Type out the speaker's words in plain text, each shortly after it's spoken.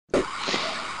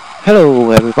Hello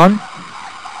everyone,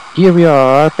 here we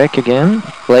are back again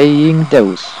playing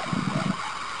DEUS.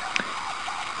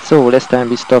 So last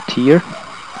time we stopped here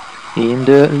in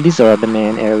the lizard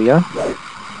man area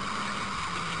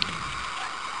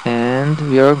and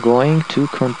we are going to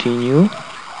continue.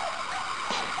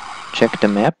 Check the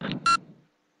map.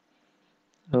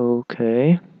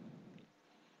 Okay,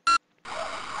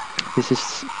 this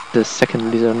is the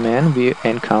second lizard man we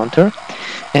encounter,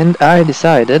 and I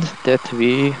decided that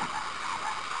we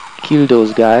kill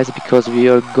those guys because we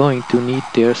are going to need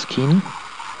their skin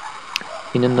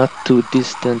in a not too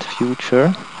distant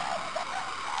future.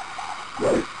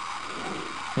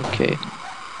 Okay,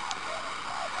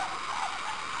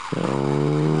 so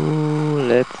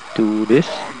let's do this.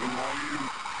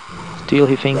 Still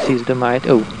he thinks he's the might.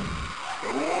 Oh,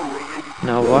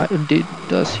 now why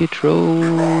does he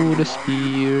throw the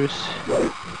spears?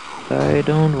 I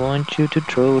don't want you to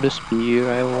throw the spear,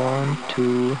 I want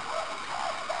to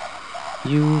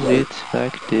use it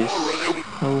like this.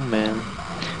 Oh man.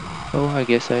 Oh, I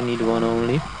guess I need one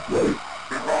only.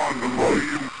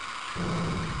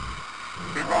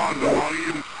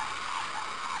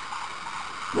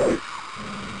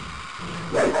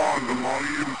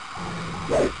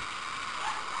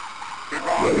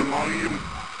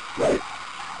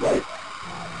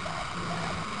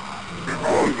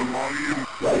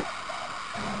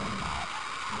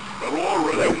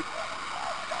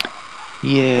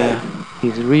 Yeah,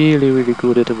 he's really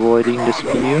good at avoiding the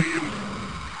spear.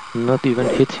 Not even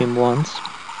hit him once.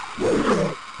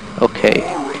 Okay,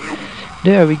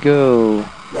 there we go.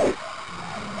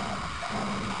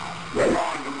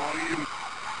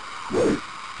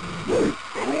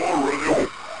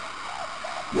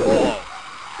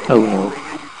 Oh no.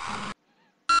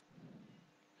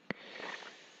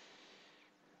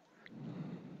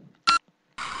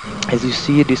 As you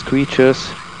see, these creatures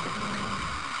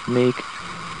make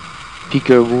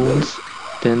bigger wounds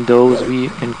than those we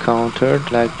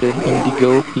encountered, like the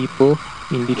indigo people,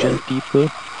 indigent people,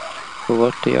 or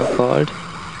what they are called.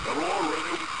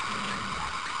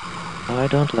 I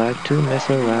don't like to mess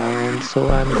around, so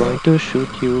I'm going to shoot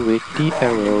you with the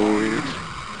arrows.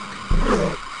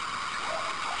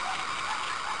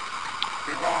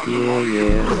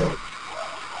 Yeah.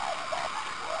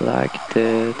 Like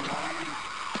that.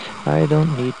 I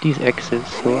don't need these axes,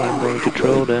 so I'm going to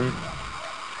throw them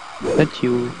at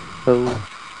you. Oh.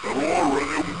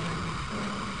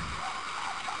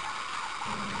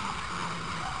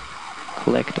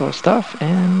 Collect our stuff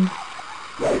and...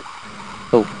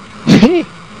 Oh.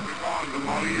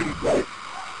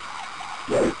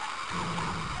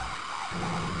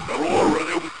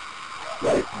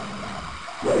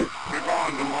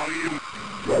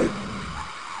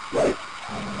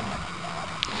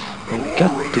 I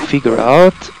got to figure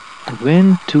out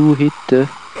when to hit the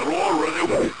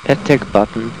attack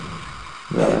button.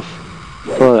 Well, I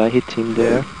thought I hit him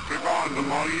there.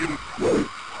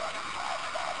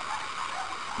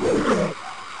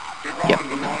 Yep.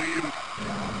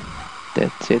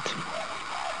 That's it.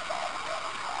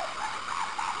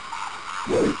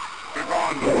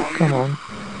 Come on.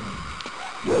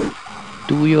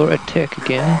 Do your attack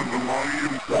again.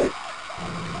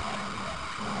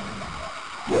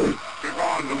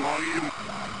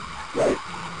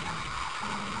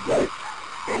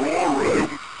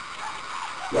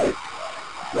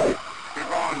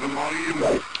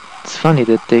 It's funny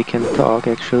that they can talk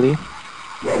actually.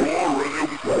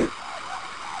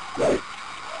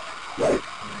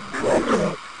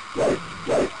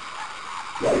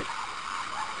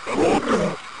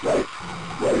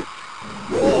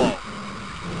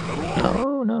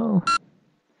 Oh no.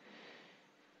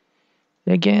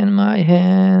 Again my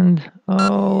hand.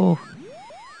 Oh.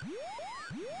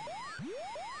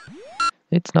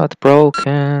 It's not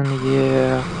broken,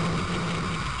 yeah.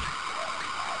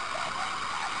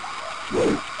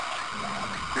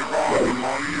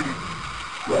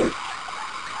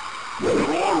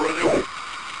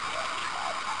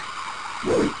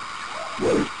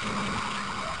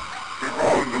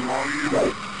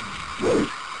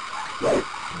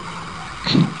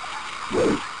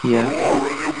 Yeah.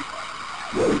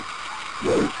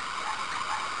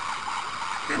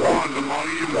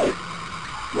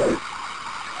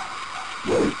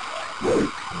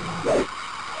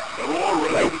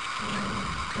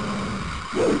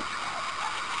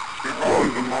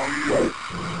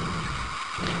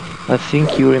 I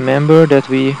think you remember that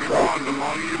we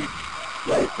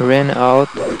ran out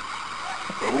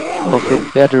of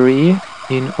a battery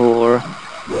in our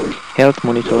health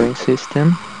monitoring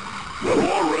system.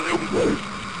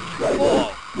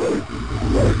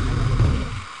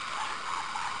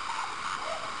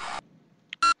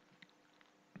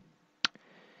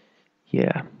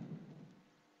 Yeah.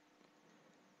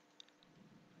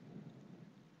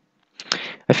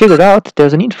 I figured out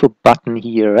there's an info button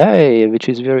here, hey, which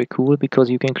is very cool because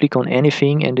you can click on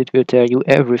anything and it will tell you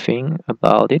everything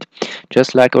about it.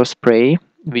 Just like our spray,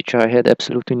 which I had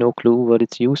absolutely no clue what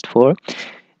it's used for.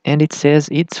 And it says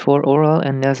it's for oral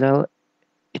and nasal.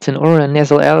 It's an oral and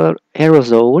nasal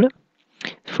aerosol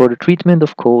for the treatment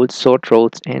of colds, sore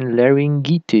throats, and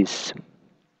laryngitis.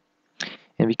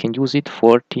 And we can use it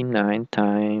 49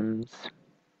 times.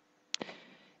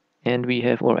 And we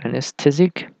have our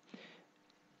anesthetic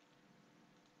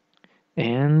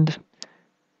and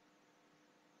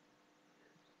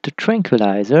the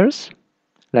tranquilizers.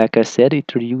 Like I said,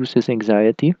 it reduces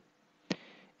anxiety.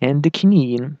 And the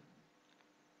quinine,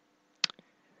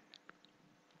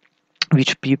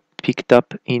 which we picked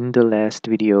up in the last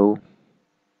video.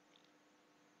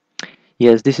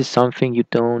 Yes, this is something you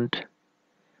don't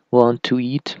want to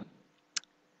eat.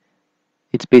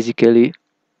 It's basically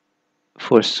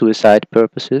for suicide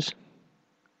purposes.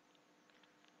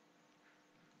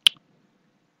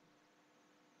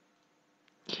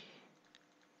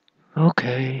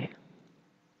 Okay.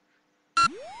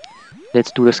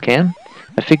 Let's do the scan.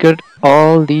 I figured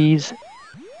all these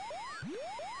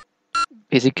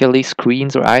basically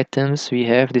screens or items we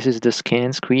have, this is the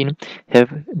scan screen,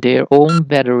 have their own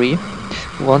battery.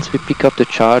 Once we pick up the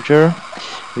charger,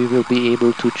 we will be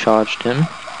able to charge them.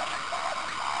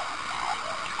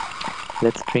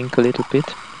 Let's drink a little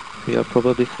bit. We are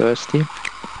probably thirsty.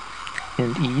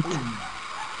 And eat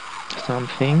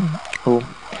something. Oh,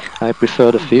 I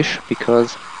prefer the fish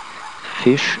because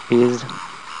fish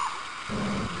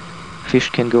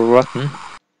can go rotten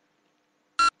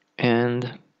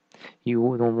and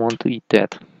you don't want to eat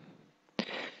that.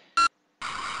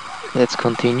 Let's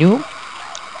continue.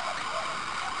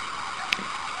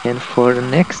 And for the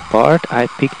next part I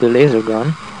picked the laser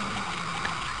gun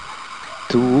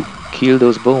to kill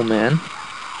those bowmen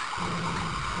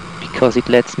because it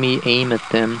lets me aim at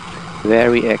them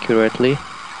very accurately.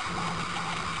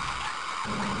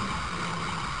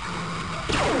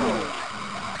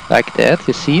 Like that,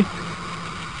 you see?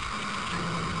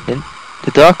 And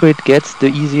the darker it gets, the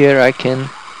easier I can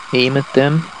aim at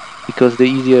them, because the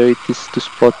easier it is to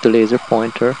spot the laser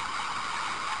pointer.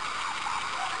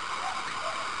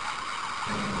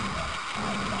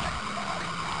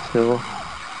 So,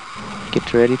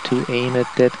 get ready to aim at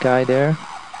that guy there.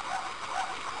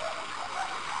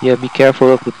 Yeah, be careful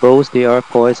of the bows, they are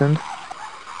poisoned.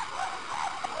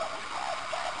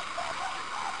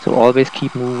 So always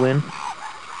keep moving.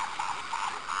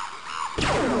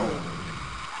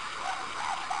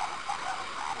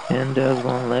 And there's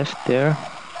one left there.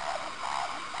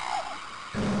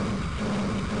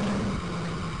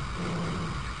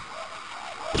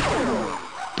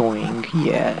 Doing,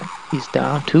 yeah, he's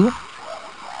down too.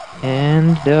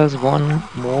 And there's one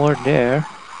more there.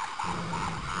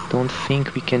 Don't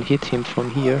think we can hit him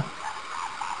from here.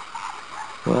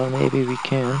 Well, maybe we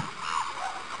can,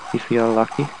 if we are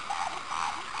lucky.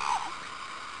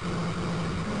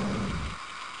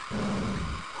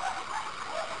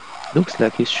 Looks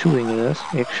like he's shooting at us,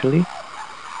 actually.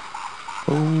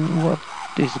 Oh, what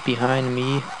is behind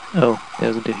me? Oh,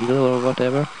 there's the hill or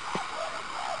whatever.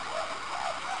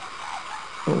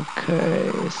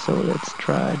 Okay, so let's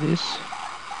try this.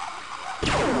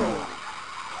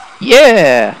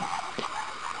 Yeah!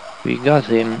 We got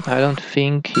him. I don't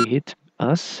think he hit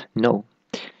us. No.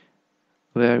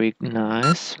 Very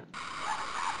nice.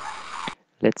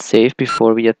 Let's save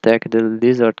before we attack the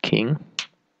Lizard King.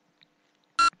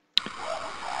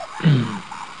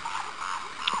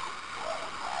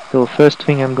 So first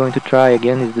thing I'm going to try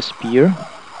again is the spear.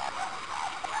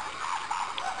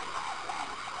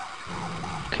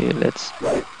 Okay, let's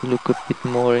look a bit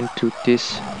more into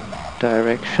this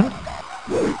direction.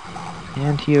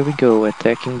 And here we go,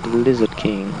 attacking the Lizard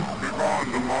King.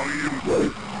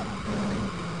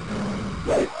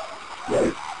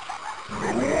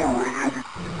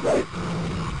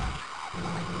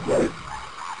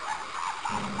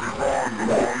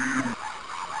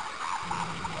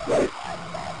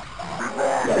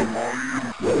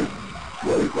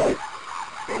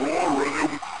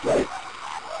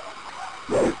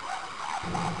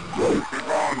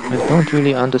 I don't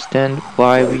really understand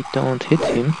why we don't hit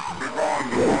him,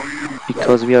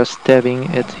 because we are stabbing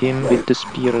at him with the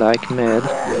spear like mad.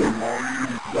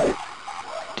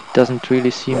 It doesn't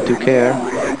really seem to care.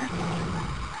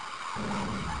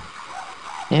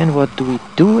 And what do we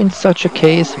do in such a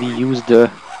case? We use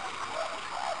the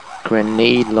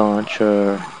grenade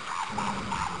launcher.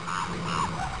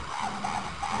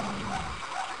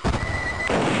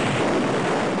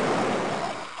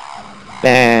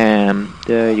 Bam!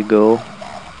 There you go.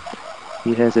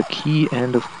 He has a key,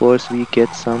 and of course we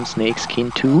get some snake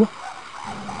skin too.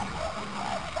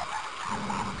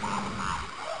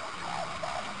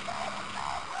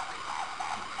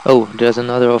 Oh, there's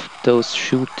another of those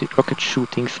rocket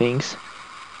shooting things.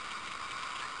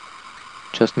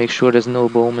 Just make sure there's no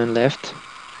bowman left.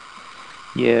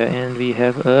 Yeah, and we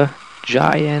have a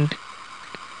giant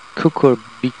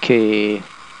cucurbite.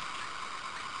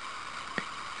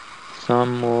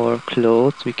 Some more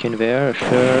clothes we can wear, a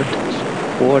shirt,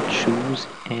 sport shoes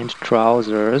and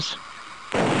trousers.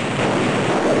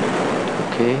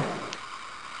 Okay,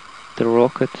 the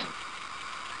rocket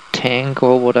tank,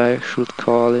 or what I should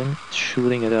call him, is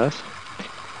shooting at us.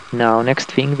 Now,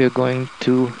 next thing we're going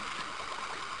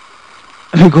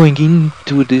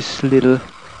into this little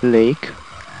lake.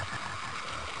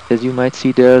 As you might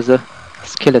see, there's a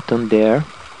skeleton there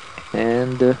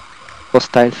and a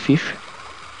hostile fish,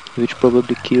 which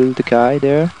probably killed the guy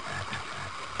there.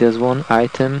 There's one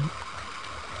item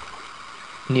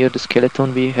near the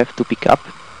skeleton we have to pick up.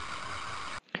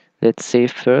 Let's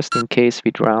save first in case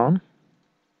we drown.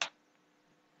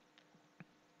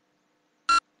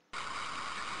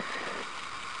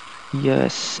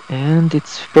 Yes, and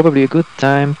it's probably a good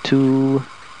time to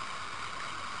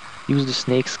use the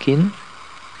snake skin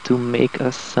to make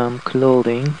us some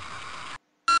clothing,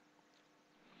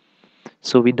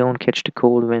 so we don't catch the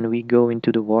cold when we go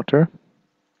into the water.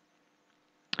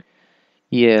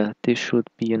 Yeah, this should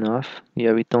be enough.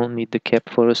 Yeah, we don't need the cap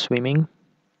for a swimming.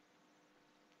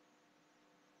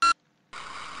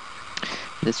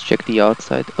 Let's check the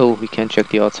outside. Oh, we can't check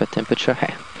the outside temperature.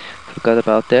 Forgot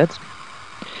about that.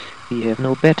 We have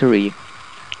no battery.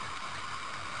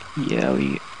 Yeah,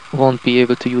 we won't be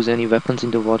able to use any weapons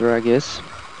in the water, I guess.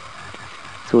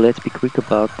 So let's be quick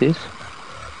about this.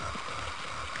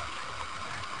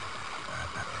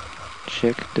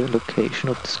 Check the location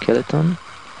of the skeleton.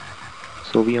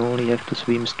 So we only have to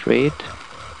swim straight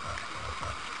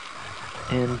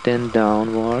and then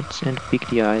downwards and pick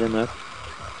the item up.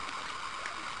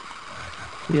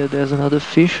 Yeah, there's another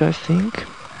fish, I think.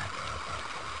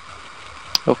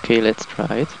 Okay, let's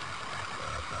try it.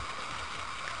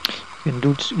 You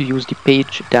can use the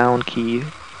page down key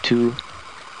to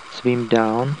swim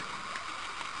down.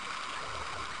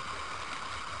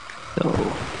 So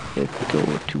let's go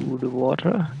to the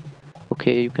water.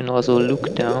 Okay, you can also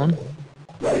look down.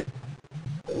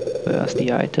 Where's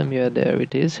the item? Yeah, there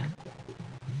it is.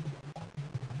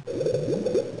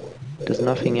 There's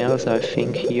nothing else, I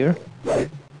think, here.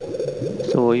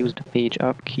 So I use the page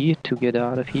up key to get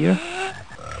out of here.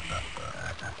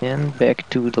 And back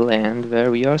to the land where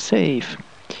we are safe.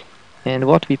 And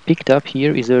what we picked up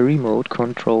here is a remote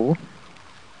control.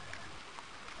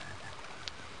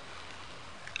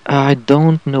 I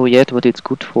don't know yet what it's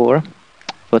good for,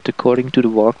 but according to the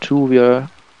walkthrough we are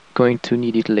going to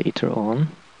need it later on.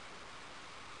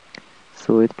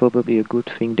 So it's probably a good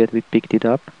thing that we picked it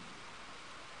up.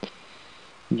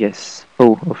 Yes.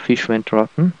 Oh, a fish went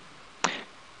rotten.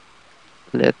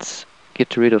 Let's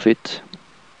get rid of it.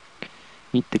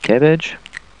 Eat the cabbage.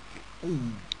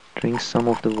 Drink some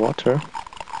of the water.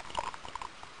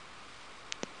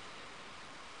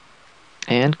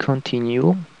 And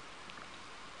continue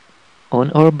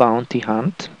on our bounty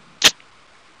hunt.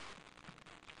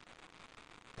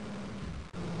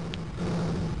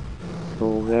 So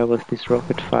where was this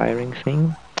rocket firing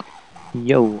thing?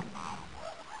 Yo.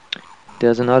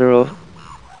 There's another of...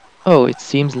 Oh, it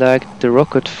seems like the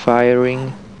rocket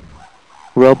firing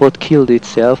robot killed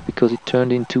itself because it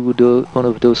turned into one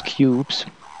of those cubes.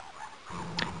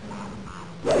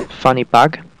 Funny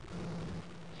bug,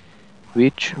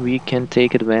 which we can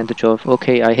take advantage of.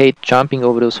 Okay, I hate jumping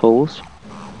over those holes.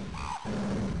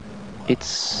 It's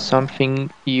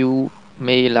something you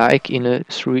may like in a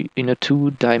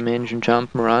 2-dimension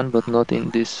jump and run, but not in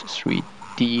this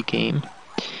 3D game.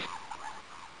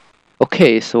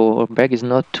 Okay, so our bag is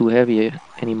not too heavy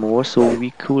anymore, so we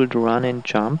could run and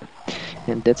jump,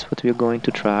 and that's what we're going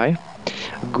to try.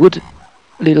 A good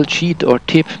little cheat or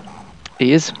tip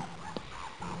is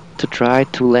to try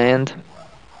to land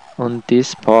on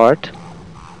this part,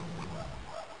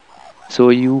 so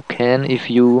you can, if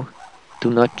you do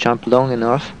not jump long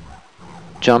enough,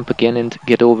 jump again and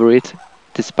get over it,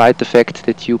 despite the fact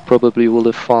that you probably would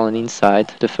have fallen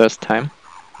inside the first time.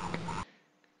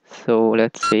 So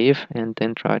let's save and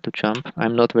then try to jump.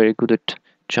 I'm not very good at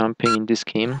jumping in this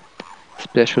game,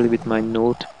 especially with my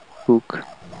notebook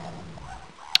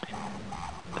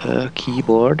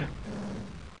keyboard.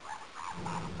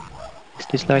 Is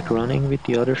this like running with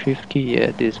the other shift key? Yeah,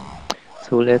 it is.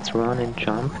 So let's run and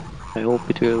jump. I hope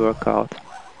it will work out.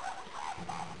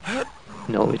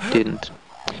 No, it didn't.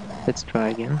 Let's try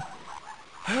again.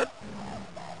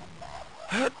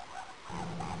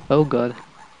 Oh god.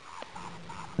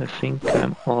 I think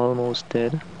I'm almost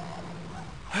dead.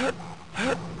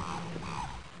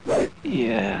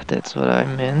 Yeah, that's what I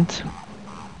meant.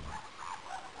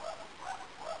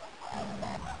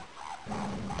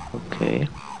 Okay.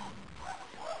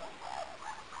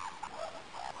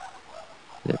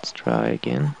 Let's try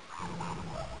again.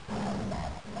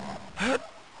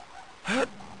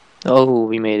 Oh,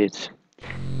 we made it.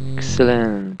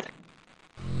 Excellent.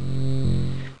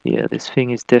 Yeah, this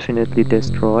thing is definitely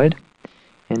destroyed.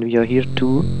 And we are here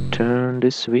to turn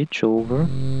the switch over.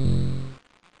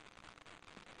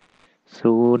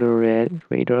 So the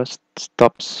radar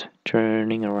stops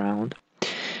turning around.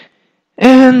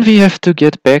 And we have to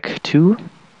get back to...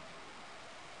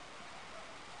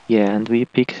 Yeah, and we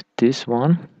pick this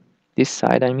one. This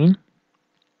side, I mean.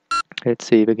 Let's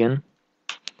save again.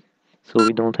 So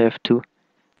we don't have to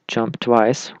jump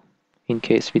twice in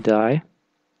case we die.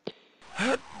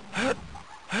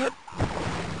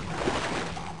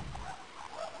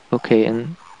 Okay,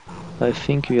 and I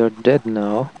think we are dead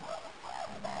now.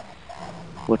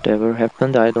 Whatever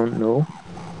happened, I don't know.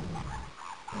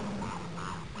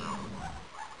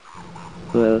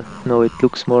 Well, no, it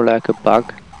looks more like a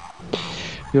bug.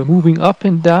 We are moving up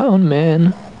and down,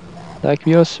 man. Like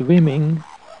we are swimming.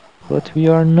 But we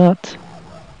are not.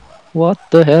 What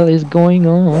the hell is going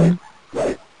on?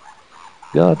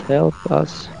 God help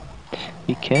us.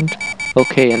 We can't...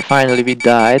 Okay, and finally we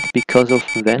died because of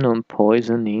venom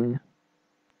poisoning.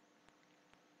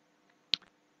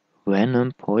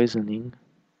 Venom poisoning.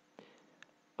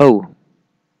 Oh.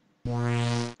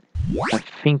 I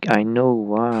think I know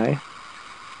why.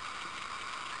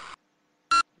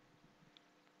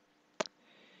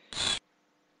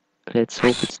 Let's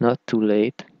hope it's not too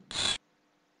late.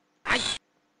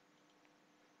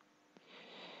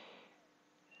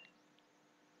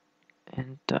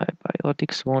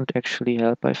 Antibiotics won't actually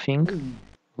help, I think.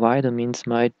 Vitamins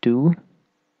might do.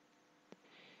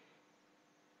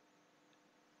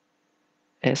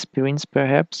 Aspirins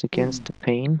perhaps against the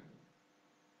pain.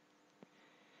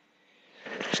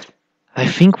 I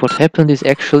think what happened is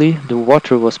actually the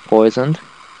water was poisoned.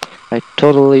 I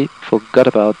totally forgot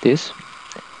about this.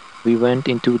 We went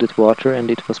into that water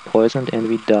and it was poisoned and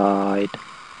we died.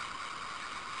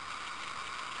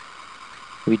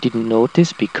 We didn't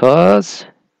notice because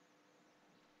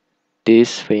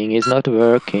this thing is not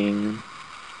working.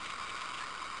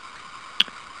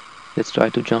 Let's try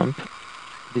to jump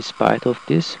despite of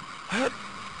this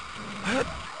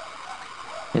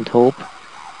and hope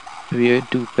we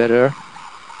do better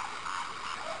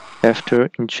after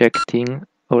injecting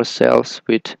ourselves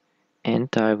with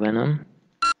anti-venom.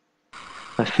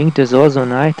 I think there's also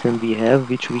an item we have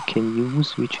which we can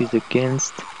use, which is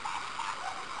against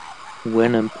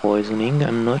venom poisoning.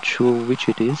 I'm not sure which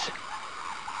it is.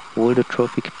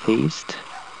 Bouldertrophic paste,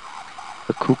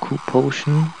 a cuckoo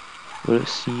potion, or a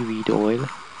seaweed oil.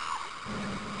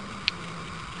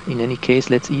 In any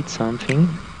case, let's eat something.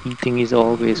 Eating is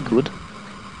always good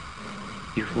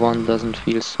if one doesn't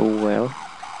feel so well.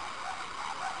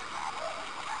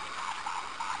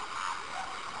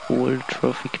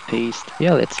 Bouldertrophic paste.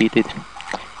 Yeah, let's eat it.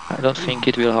 I don't think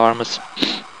it will harm us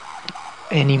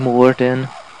any more than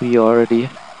we already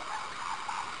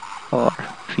are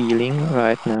feeling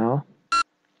right now.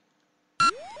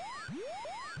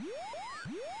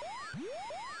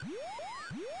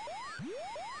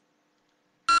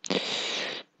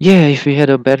 Yeah, if we had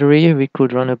a battery, we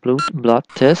could run a blood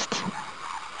test.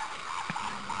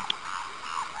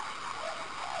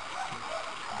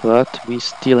 But we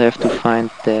still have to find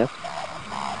that.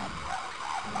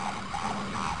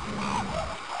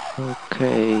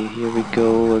 Okay, here we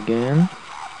go again.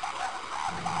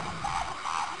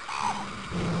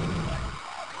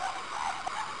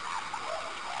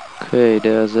 Okay,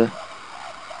 there's a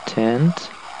tent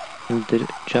in the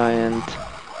giant,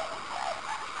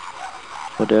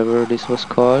 whatever this was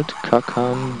called,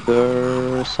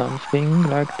 cucumber something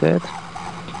like that.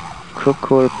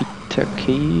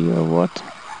 Cucurbitacea or what?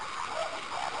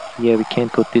 Yeah, we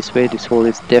can't go this way, this hole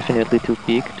is definitely too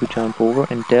big to jump over,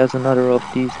 and there's another of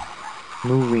these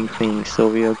moving things, so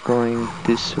we are going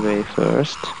this way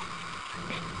first.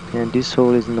 And this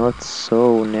hole is not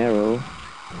so narrow.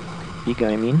 Big,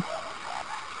 I mean.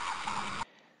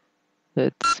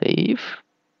 Let's save.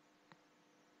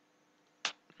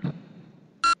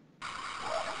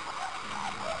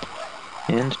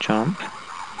 And jump.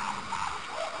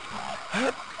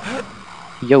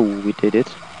 Yo, we did it.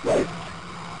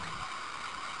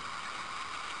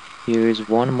 Here is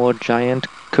one more giant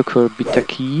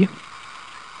cucurbitacea.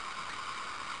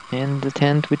 And a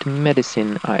tent with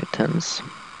medicine items.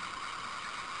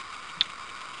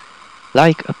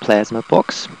 Like a plasma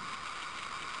box,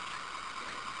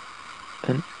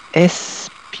 an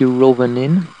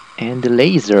espirovanin, and a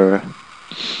laser.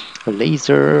 A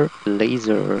laser,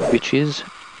 which is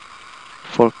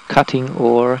for cutting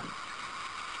our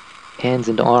hands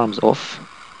and arms off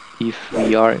if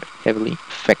we are heavily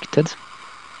affected.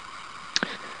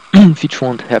 Which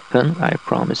won't happen, I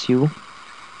promise you.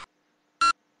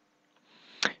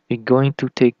 We're going to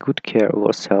take good care of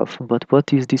ourselves. But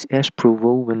what is this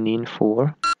espirovanin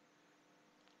for?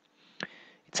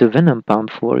 It's a venom pump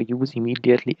for use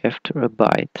immediately after a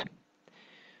bite.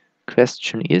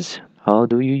 Question is, how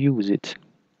do you use it?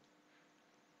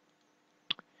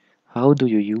 How do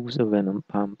you use a venom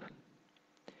pump?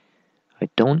 I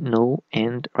don't know,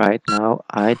 and right now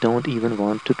I don't even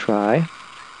want to try.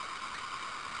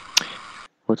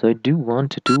 What I do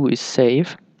want to do is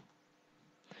save,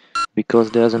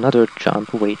 because there's another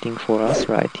jump waiting for us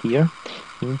right here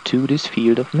into this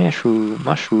field of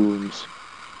mushrooms.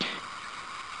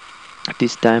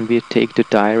 This time we take the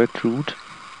direct route.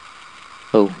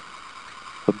 Oh,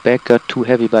 our bag got too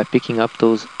heavy by picking up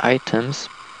those items.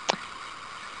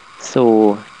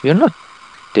 So we are not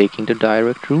taking the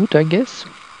direct route, I guess.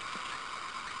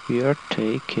 We are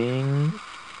trying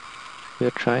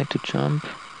to jump.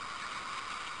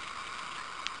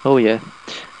 Oh yeah,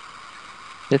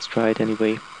 let's try it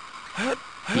anyway.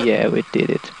 Yeah, we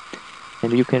did it.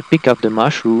 And you can pick up the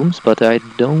mushrooms, but I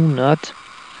do not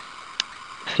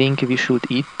think we should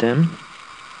eat them.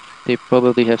 They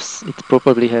probably have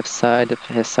side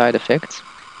effects.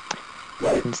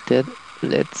 Instead,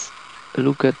 let's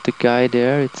look at the guy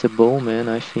there. It's a bowman,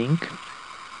 I think.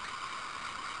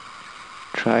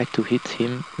 Try to hit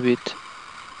him with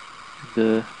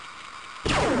the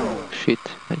shit.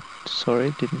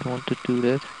 Sorry, didn't want to do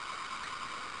that.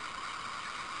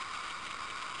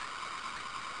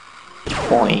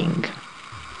 Boing.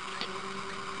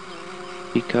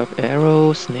 Pick up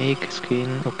arrow, snake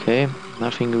skin. Okay,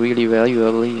 nothing really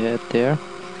valuable yet there,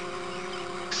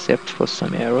 except for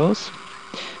some arrows.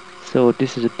 So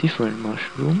this is a different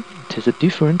mushroom. It has a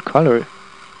different color.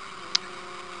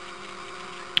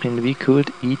 And we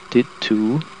could eat it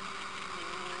too.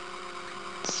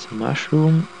 It's a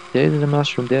mushroom. There's a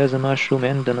mushroom, there's a mushroom,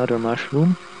 and another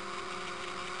mushroom.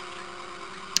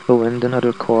 Oh, and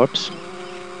another corpse.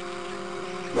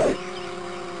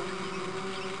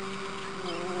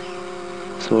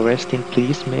 So rest in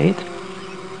peace, mate.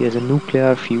 He has a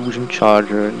nuclear fusion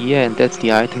charger. Yeah, and that's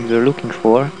the item we're looking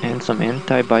for. And some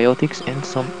antibiotics and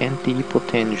some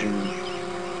anti-hypotension.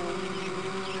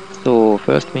 So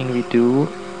first thing we do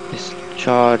is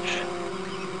charge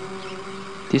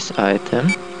this item.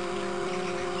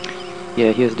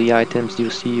 Yeah, here's the items you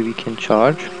see we can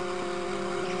charge.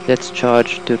 Let's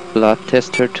charge the blood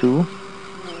tester too.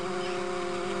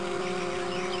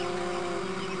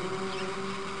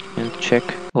 And check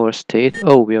our state.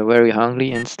 Oh, we are very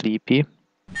hungry and sleepy.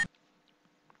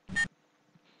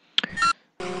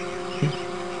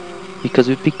 Because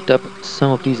we picked up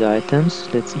some of these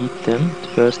items, let's eat them.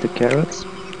 First the carrots,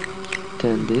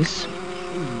 then this.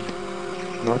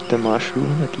 Not the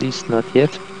mushroom, at least not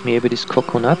yet. Maybe this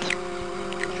coconut.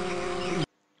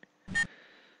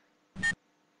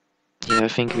 Yeah, I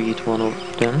think we eat one of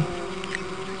them.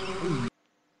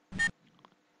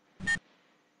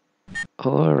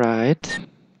 Alright.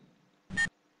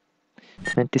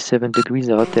 27 degrees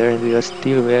out there and we are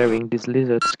still wearing this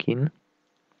lizard skin.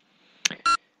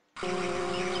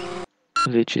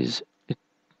 Which is, it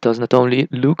does not only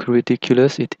look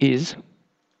ridiculous, it is.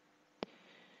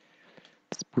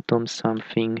 Let's put on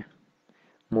something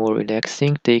more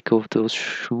relaxing. Take off those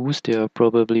shoes, they are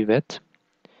probably wet.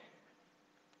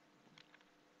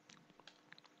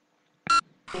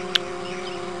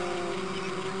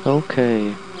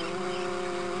 Okay.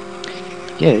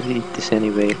 Yeah, I'll eat this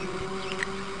anyway.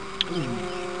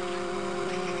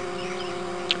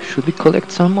 Should we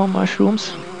collect some more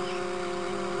mushrooms?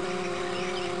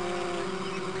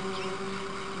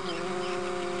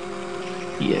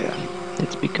 Yeah,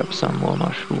 let's pick up some more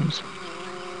mushrooms.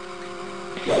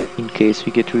 In case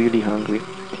we get really hungry.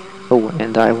 Oh,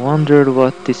 and I wondered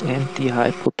what this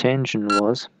anti-hypotension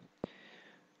was.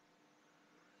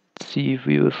 Let's see if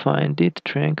we will find it.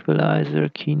 Tranquilizer,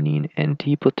 quinine,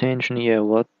 anti-hypotension. Yeah,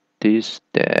 what is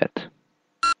that?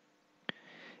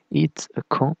 It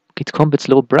combats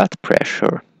low blood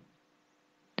pressure.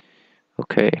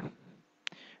 Okay,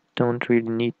 don't really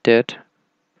need that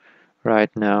right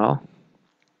now.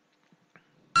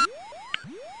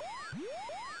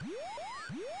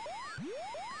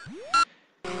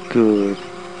 Good.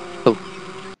 Oh,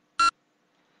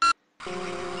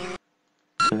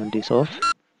 face off.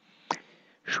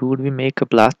 Should we make a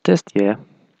blood test? Yeah.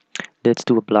 Let's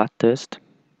do a blood test.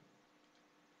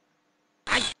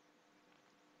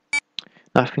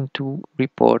 Nothing to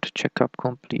report. Checkup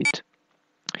complete.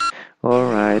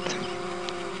 Alright.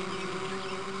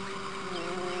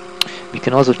 We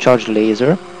can also charge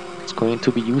laser. It's going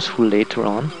to be useful later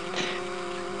on.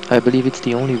 I believe it's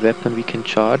the only weapon we can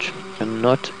charge. I'm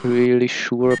not really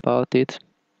sure about it,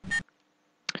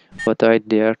 but I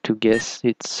dare to guess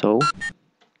it's so.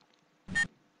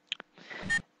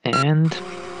 And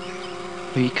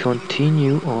we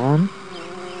continue on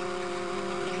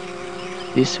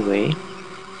this way,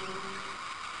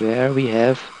 where we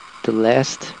have the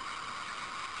last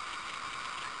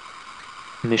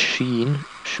machine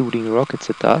shooting rockets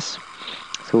at us.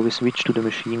 So we switch to the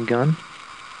machine gun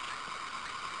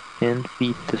and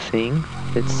beat the thing.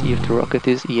 Let's see if the rocket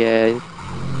is... yeah.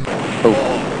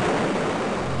 Oh.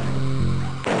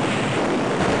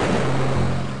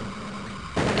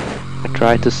 I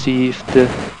try to see if the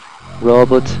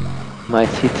robot might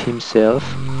hit himself,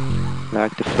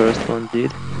 like the first one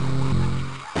did.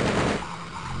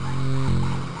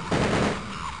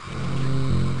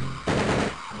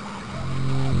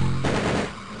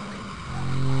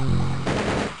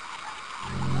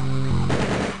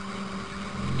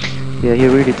 Yeah, he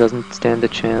really doesn't stand a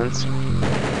chance. You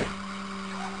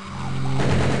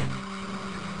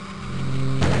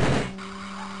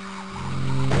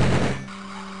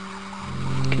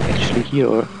can actually hear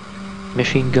our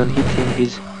machine gun hitting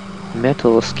his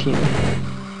metal skin.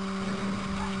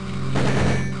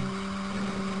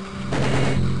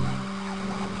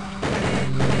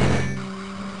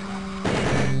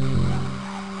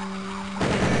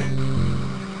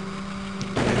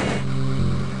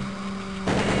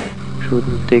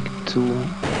 Shouldn't take too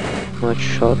much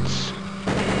shots.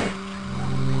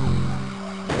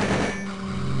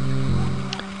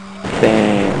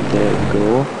 Bam, there we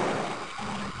go.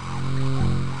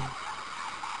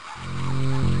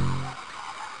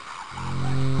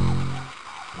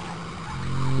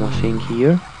 Nothing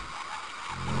here.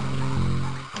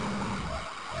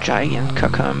 Giant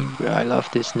cucumber, I love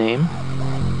this name.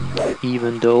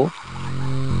 Even though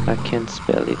I can't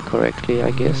spell it correctly,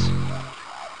 I guess.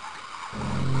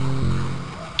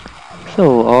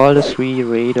 So all the 3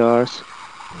 radars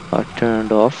are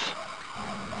turned off.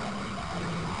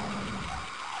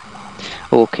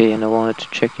 Okay, and I wanted to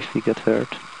check if we got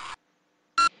hurt.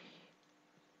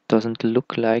 Doesn't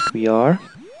look like we are.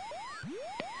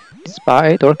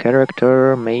 Despite our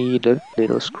character made a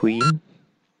little scream.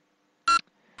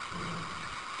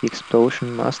 The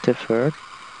explosion must have hurt.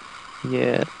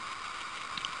 Yeah.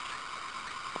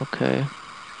 Okay.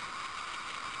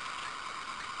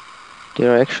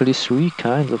 There are actually 3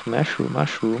 kinds of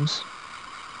mushrooms.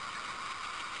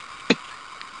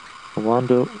 I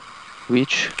wonder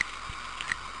which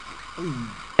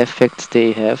effects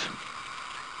they have.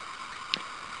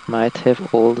 Might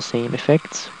have all the same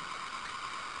effects.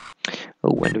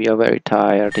 Oh, and we are very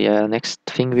tired. Yeah, next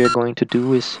thing we are going to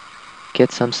do is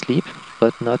get some sleep,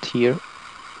 but not here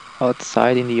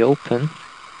outside in the open.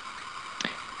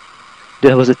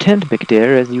 There was a tent back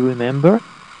there, as you remember.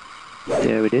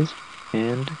 There it is.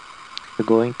 And we're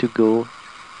going to go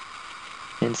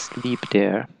and sleep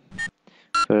there.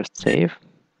 First save,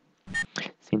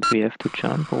 since we have to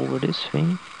jump over this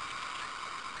thing.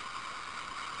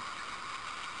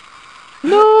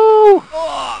 No!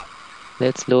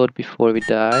 Let's load before we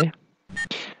die.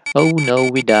 Oh no,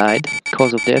 we died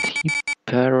because of that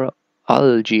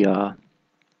hyperalgia.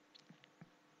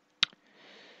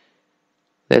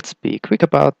 Let's be quick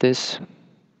about this.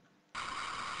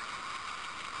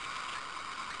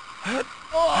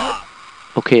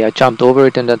 Okay, I jumped over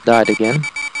it and I died again.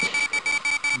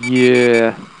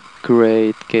 Yeah,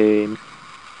 great game.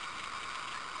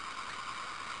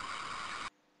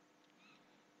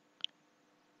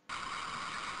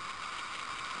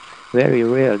 Very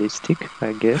realistic,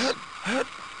 I guess.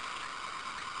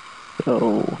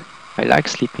 So, I like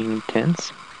sleeping in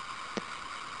tents.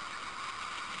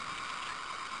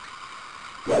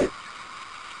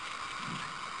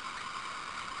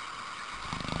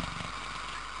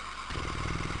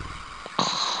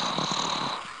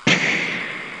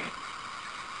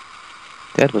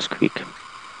 That was quick.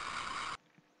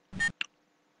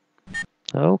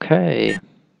 Okay.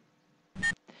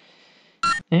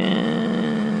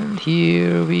 And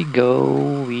here we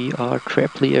go. We are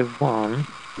Treplier 1.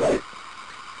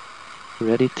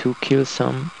 Ready to kill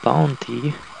some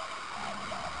bounty.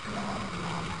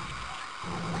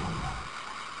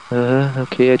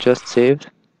 Okay, I just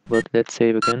saved. But let's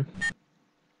save again.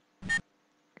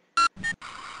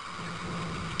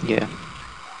 Yeah.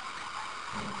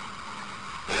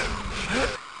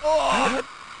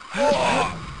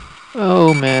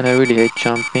 Oh man, I really hate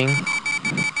jumping.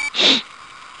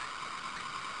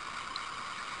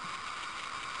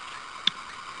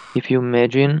 If you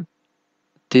imagine,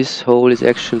 this hole is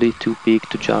actually too big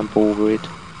to jump over it.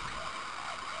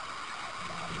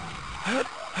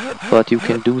 But you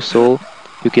can do so.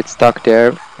 You get stuck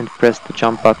there and press the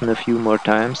jump button a few more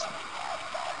times.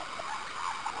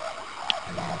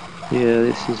 Yeah,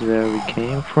 this is where we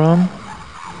came from.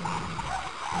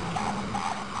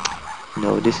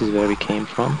 No, this is where we came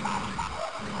from.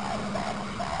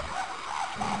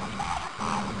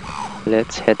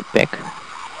 Let's head back.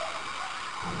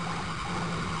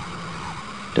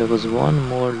 There was one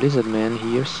more lizard man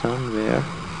here somewhere.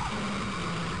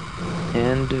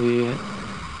 And we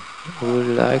would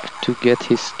like to get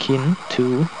his skin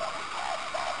too.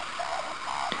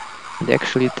 And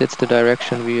actually that's the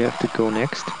direction we have to go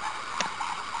next.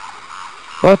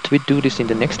 But we do this in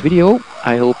the next video.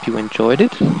 I hope you enjoyed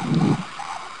it.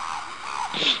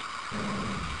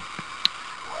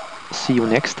 See you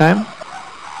next time.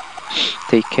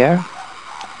 Take care.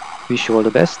 Wish you all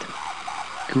the best.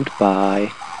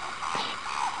 Goodbye.